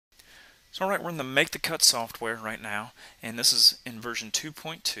So alright, we're in the Make the Cut software right now, and this is in version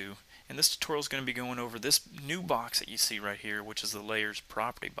 2.2, and this tutorial is going to be going over this new box that you see right here, which is the Layers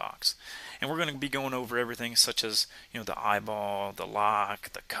Property box. And we're going to be going over everything such as, the eyeball, the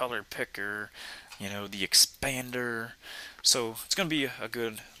lock, the color picker, the expander. So it's going to be a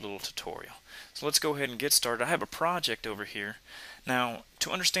good little tutorial. So let's go ahead and get started. I have a project over here. Now,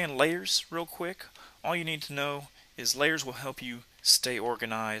 to understand layers real quick, all you need to know is layers will help you stay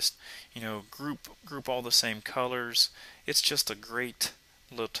organized, group all the same colors. It's just a great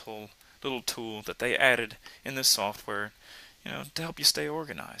little tool that they added in this software, to help you stay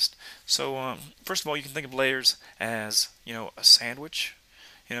organized. So first of all, you can think of layers as, a sandwich.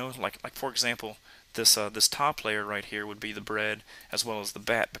 Like for example, this top layer right here would be the bread as well as the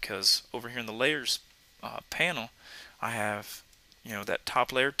bat, because over here in the layers panel, I have, that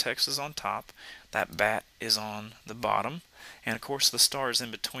top layer text is on top, that bat is on the bottom, and of course the star is in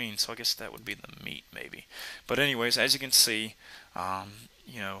between, so I guess that would be the meat maybe. But anyways, as you can see,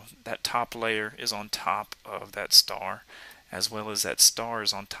 that top layer is on top of that star, as well as that star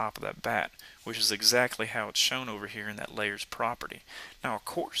is on top of that bat, which is exactly how it's shown over here in that layers property. Now of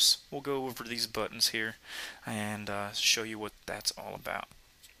course we'll go over these buttons here and show you what that's all about.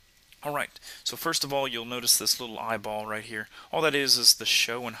 Alright, so first of all, you'll notice this little eyeball right here. All that is the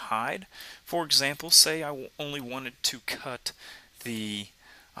show and hide. For example, say I only wanted to cut the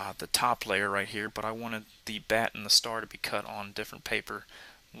top layer right here, but I wanted the bat and the star to be cut on different paper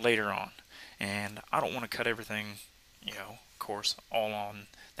later on. And I don't want to cut everything, of course, all on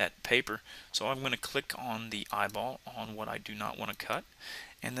that paper. So I'm going to click on the eyeball on what I do not want to cut.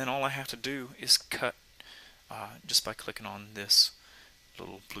 And then all I have to do is cut just by clicking on this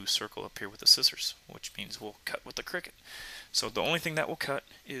little blue circle up here with the scissors, which means we'll cut with the Cricut. So the only thing that will cut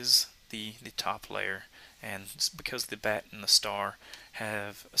is the top layer, and it's because the bat and the star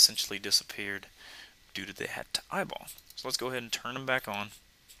have essentially disappeared due to that eyeball. So let's go ahead and turn them back on.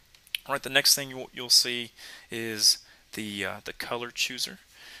 Alright, the next thing you'll see is the color chooser.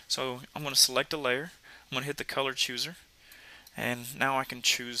 So I'm going to select a layer, I'm going to hit the color chooser, and now I can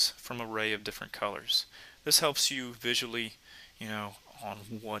choose from an array of different colors. This helps you visually, on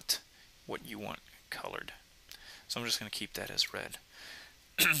what you want colored. So I'm just going to keep that as red.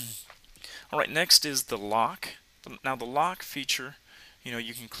 Alright, next is the lock. Now the lock feature,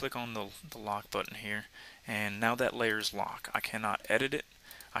 you can click on the lock button here, and now that layer is locked. I cannot edit it,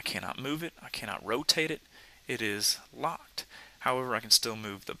 I cannot move it, I cannot rotate it. It is locked. However, I can still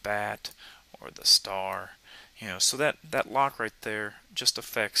move the bat or the star, so that lock right there just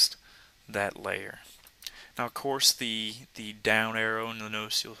affects that layer. Now of course the down arrow, and you'll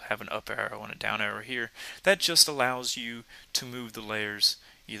notice you'll have an up arrow and a down arrow here. That just allows you to move the layers,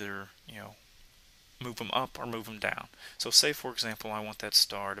 either move them up or move them down. So say for example I want that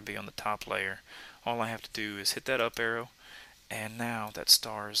star to be on the top layer. All I have to do is hit that up arrow, and now that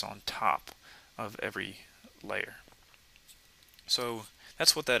star is on top of every layer. So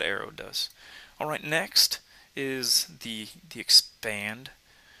that's what that arrow does. Alright, next is the expand.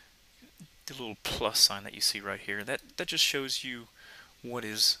 The little plus sign that you see right here, that just shows you what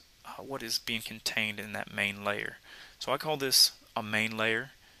is being contained in that main layer. So I call this a main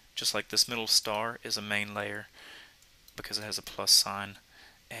layer, just like this middle star is a main layer because it has a plus sign,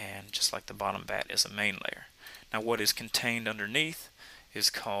 and just like the bottom bat is a main layer. Now what is contained underneath is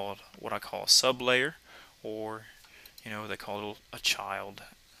called what I call a sub layer, or they call it a child,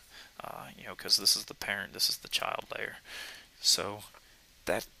 because this is the parent, this is the child layer. So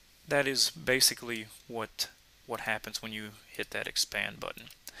that is basically what happens when you hit that expand button.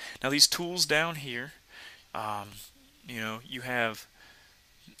 Now these tools down here, you have,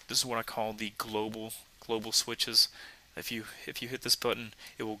 this is what I call the global switches. If you hit this button,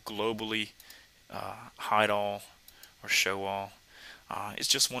 it will globally hide all or show all. It's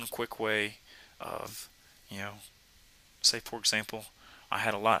just one quick way of, say for example, I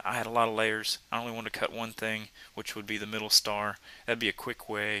had a lot of layers. I only wanted to cut one thing, which would be the middle star. That'd be a quick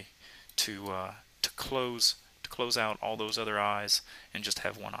way to close out all those other eyes and just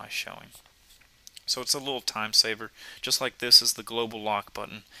have one eye showing. So it's a little time saver. Just like this is the global lock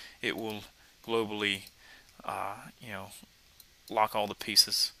button, it will globally lock all the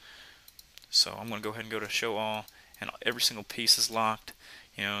pieces. So I'm going to go ahead and go to show all, and every single piece is locked,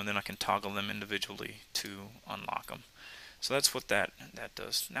 and then I can toggle them individually to unlock them. So that's what that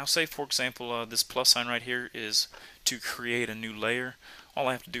does. Now say for example this plus sign right here is to create a new layer. All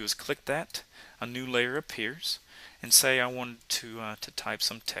I have to do is click that, a new layer appears, and say I wanted to type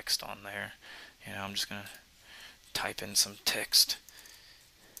some text on there. I'm just going to type in some text,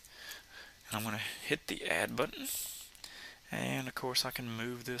 and I'm going to hit the add button, And of course I can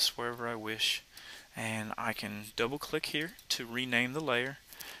move this wherever I wish, and I can double click here to rename the layer.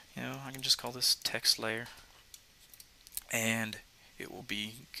 I can just call this text layer, and it will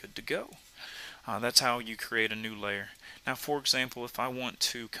be good to go. That's how you create a new layer. Now, for example, if I want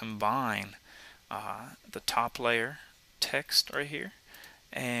to combine the top layer text right here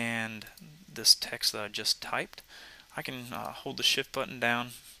and this text that I just typed, I can hold the shift button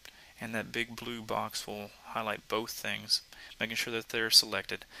down, and that big blue box will highlight both things, making sure that they're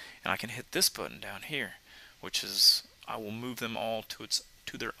selected. And I can hit this button down here, which is I will move them all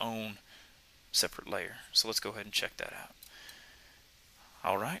to their own separate layer. So let's go ahead and check that out.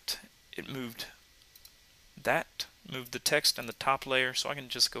 Alright, it moved the text and the top layer, so I can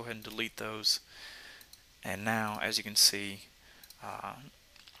just go ahead and delete those. And now, as you can see,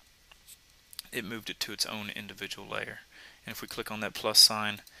 it moved it to its own individual layer. And if we click on that plus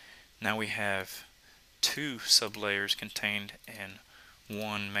sign, now we have two sublayers contained in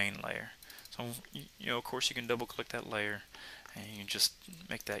one main layer. So, of course, you can double click that layer and you can just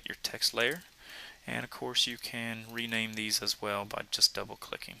make that your text layer. And of course, you can rename these as well by just double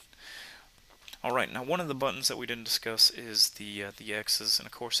clicking. Alright, now one of the buttons that we didn't discuss is the X's, and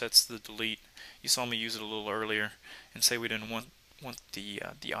of course that's the delete. You saw me use it a little earlier, and say we didn't want the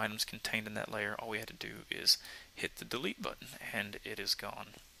items contained in that layer. All we had to do is hit the delete button, and it is gone.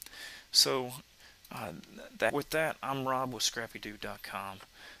 So with that, I'm Rob with ScrappyDew.com,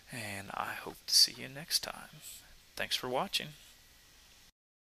 and I hope to see you next time. Thanks for watching.